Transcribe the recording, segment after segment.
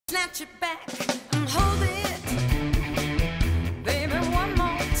at your back and hold it, baby, one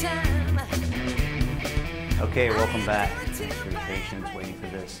more time. Okay, welcome back. Thanks for your patience waiting for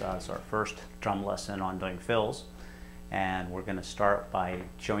this. It's our first drum lesson on doing fills, and we're going to start by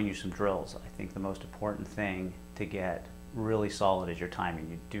showing you some drills. I think the most important thing to get really solid is your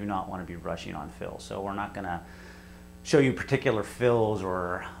timing. You do not want to be rushing on fills. So we're not going to show you particular fills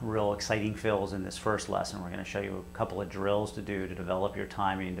or real exciting fills in this first lesson. We're going to show you a couple of drills to do to develop your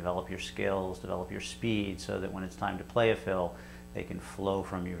timing, develop your skills, develop your speed, so that when it's time to play a fill, they can flow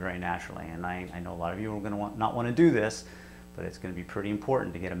from you very naturally. And I know a lot of you are going to not want to do this, but it's going to be pretty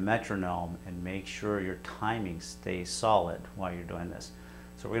important to get a metronome and make sure your timing stays solid while you're doing this.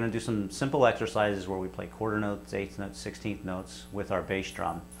 So we're going to do some simple exercises where we play quarter notes, eighth notes, 16th notes with our bass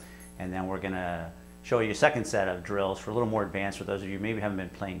drum. And then we're going to show you a second set of drills for a little more advanced. For those of you who maybe haven't been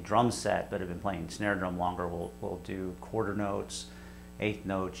playing drum set but have been playing snare drum longer, we'll do quarter notes, eighth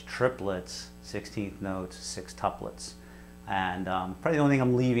notes, triplets, 16th notes, sextuplets. And probably the only thing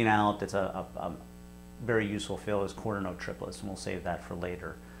I'm leaving out that's a very useful fill is quarter note triplets, and we'll save that for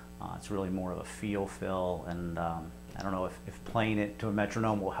later. It's really more of a feel fill, and I don't know if playing it to a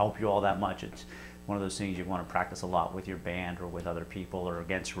metronome will help you all that much. It's one of those things you want to practice a lot with your band or with other people or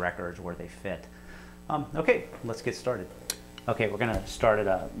against records where they fit. Okay, let's get started. Okay, we're going to start at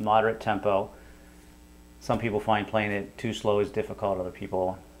a moderate tempo. Some people find playing it too slow is difficult. Other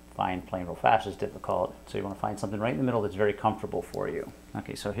people find playing real fast is difficult. So you want to find something right in the middle that's very comfortable for you.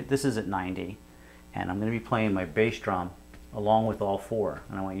 Okay, so this is at 90, and I'm going to be playing my bass drum along with all four,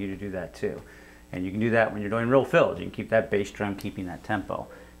 and I want you to do that too. And you can do that when you're doing real fills. You can keep that bass drum keeping that tempo.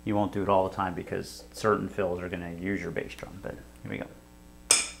 You won't do it all the time because certain fills are going to use your bass drum, but here we go.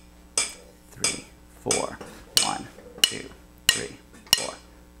 3, 4, 1, 2, 3, 4.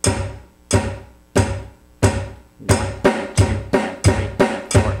 1, 2, and 3,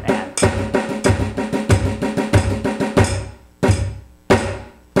 and 4, and.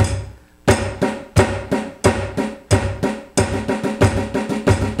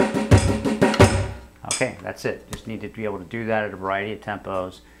 Okay, that's it. Just need to be able to do that at a variety of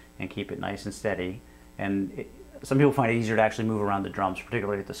tempos and keep it nice and steady. And some people find it easier to actually move around the drums,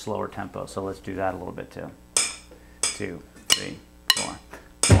 particularly at the slower tempo. So let's do that a little bit too. 2, 3, 4.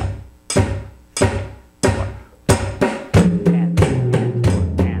 1, 2, 3, 4. And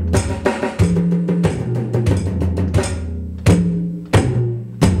 4, and.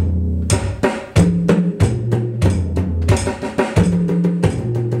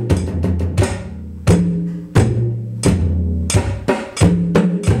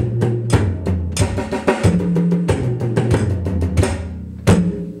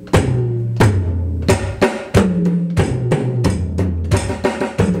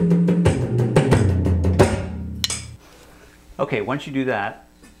 Okay, once you do that,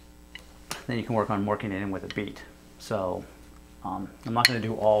 then you can work on working it in with a beat. So I'm not going to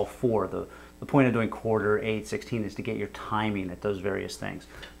do all four. The point of doing quarter, 8, 16 is to get your timing at those various things.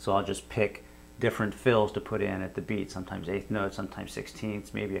 So I'll just pick different fills to put in at the beat, sometimes eighth notes, sometimes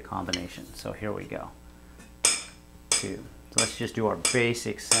 16ths, maybe a combination. So here we go. 2. So let's just do our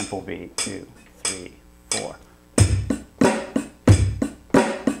basic simple beat. 2, 3, 4.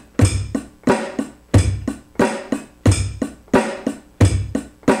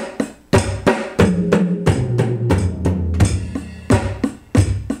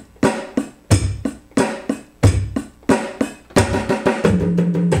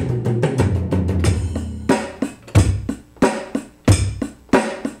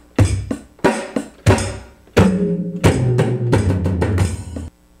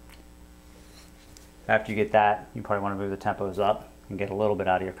 After you get that, you probably want to move the tempos up and get a little bit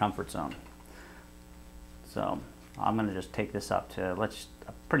out of your comfort zone. So I'm going to just take this up to a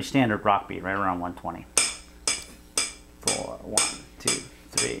pretty standard rock beat, right around 120. 4, 1, 2,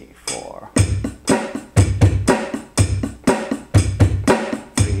 3, 4.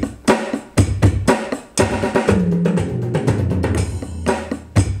 3.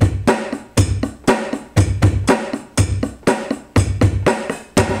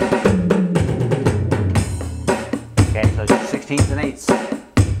 Okay, so 16ths and 8ths.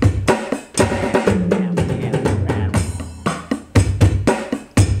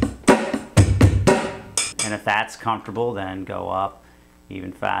 And if that's comfortable, then go up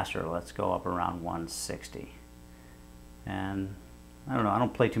even faster. Let's go up around 160. And I don't know, I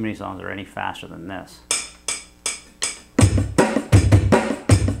don't play too many songs that are any faster than this.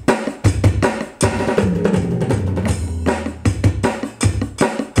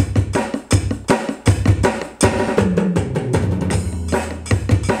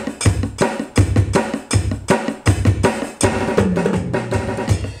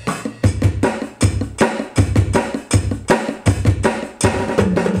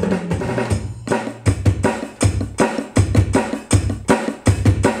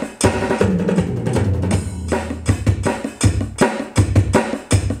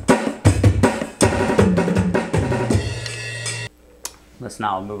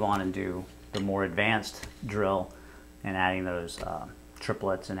 now move on and do the more advanced drill and adding those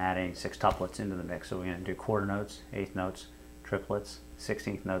triplets and adding 6 tuplets into the mix. So we're going to do quarter notes, eighth notes, triplets,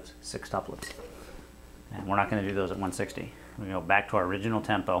 16th notes, 6 tuplets. And we're not going to do those at 160. We're going to go back to our original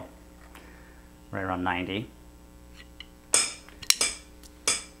tempo, right around 90.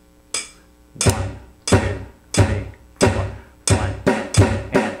 1, 2, 3, 4, 1, and 4,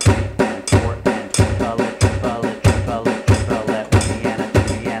 and triplet, triplet, triplet, triplet, 1 Indiana, 2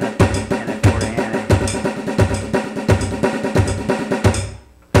 Indiana, 3 Indiana, 4 Indiana.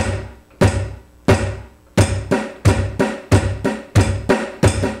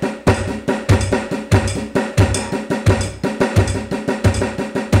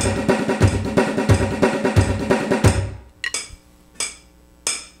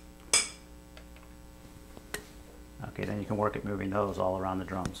 Okay, then you can work at moving those all around the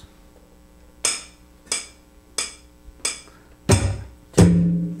drums.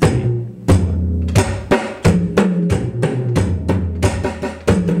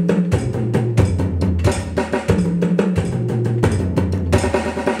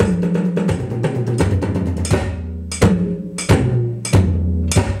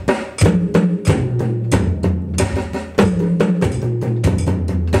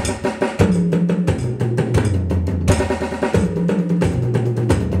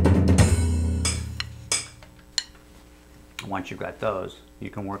 Once you've got those, you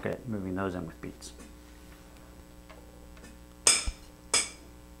can work at moving those in with beats.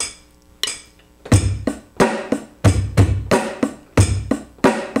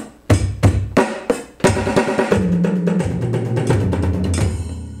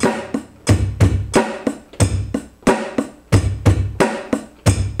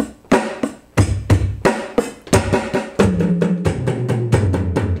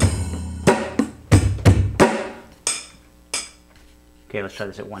 Okay, let's try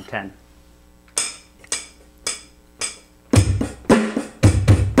this at 110.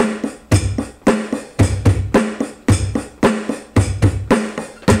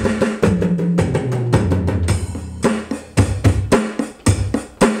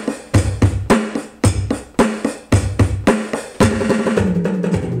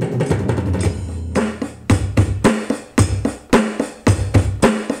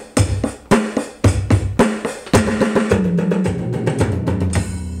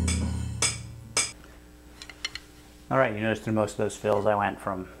 Alright, you notice through most of those fills I went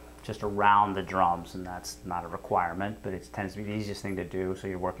from just around the drums, and that's not a requirement, but it tends to be the easiest thing to do, so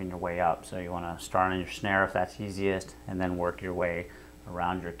you're working your way up. So you want to start on your snare if that's easiest, and then work your way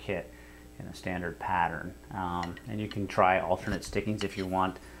around your kit in a standard pattern. And you can try alternate stickings if you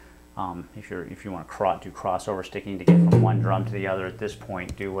want. If you want to do crossover sticking to get from one drum to the other at this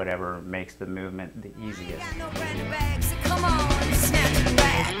point, do whatever makes the movement the easiest.